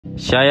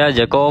Shaya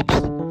Jacobs.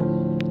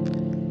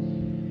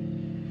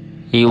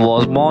 He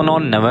was born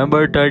on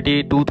November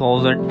 30,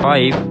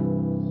 2005.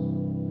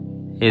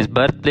 His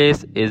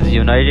birthplace is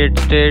United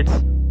States.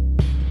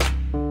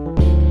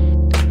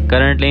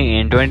 Currently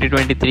in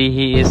 2023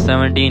 he is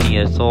 17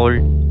 years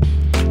old.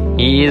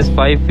 He is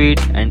 5 feet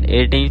and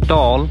 8 inches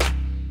tall.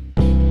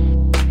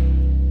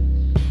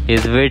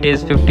 His weight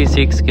is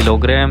 56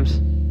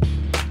 kilograms.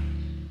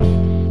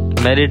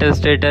 Marital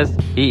status: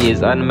 he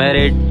is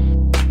unmarried.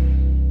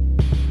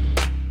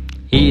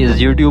 He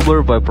is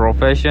YouTuber by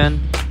profession.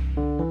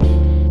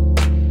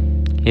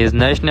 His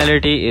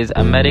nationality is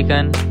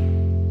American.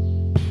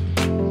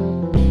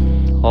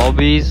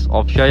 Hobbies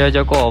of Shaya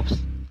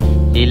Jacobs: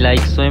 he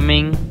likes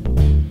swimming,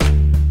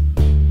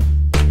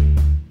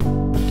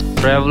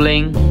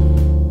 traveling,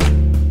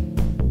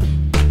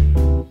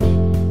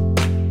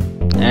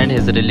 and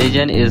his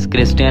religion is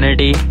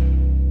Christianity.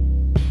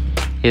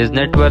 His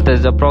net worth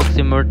is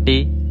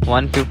approximately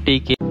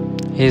 150k.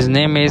 His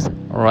name is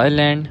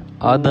Ryland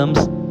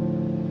Adams.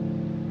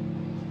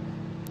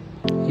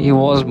 He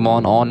was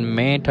born on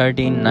May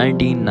 13,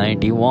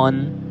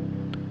 1991.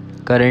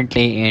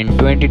 Currently in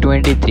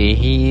 2023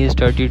 he is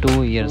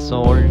 32 years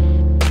old.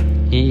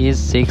 He is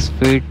 6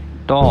 feet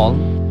tall.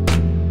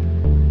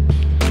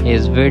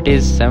 His weight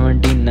is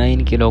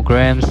 79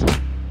 kilograms.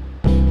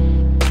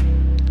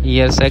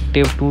 Years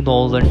active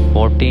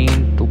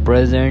 2014 to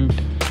present.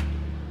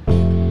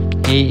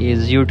 He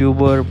is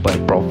YouTuber by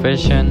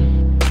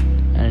profession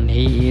and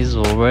he is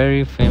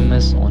very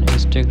famous on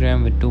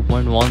Instagram with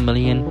 2.1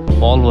 million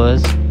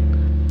followers.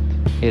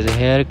 His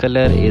hair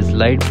color is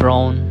light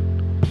brown.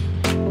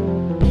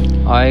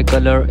 Eye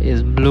color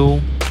is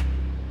blue.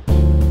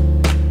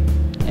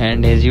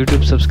 And his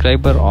YouTube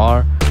subscribers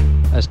are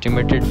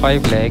estimated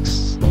 5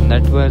 lakhs.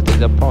 Net worth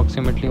is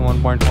approximately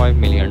 $1.5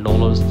 million.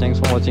 Thanks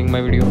for watching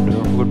my video.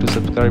 Don't forget to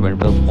subscribe and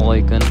press the bell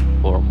icon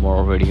for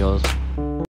more videos.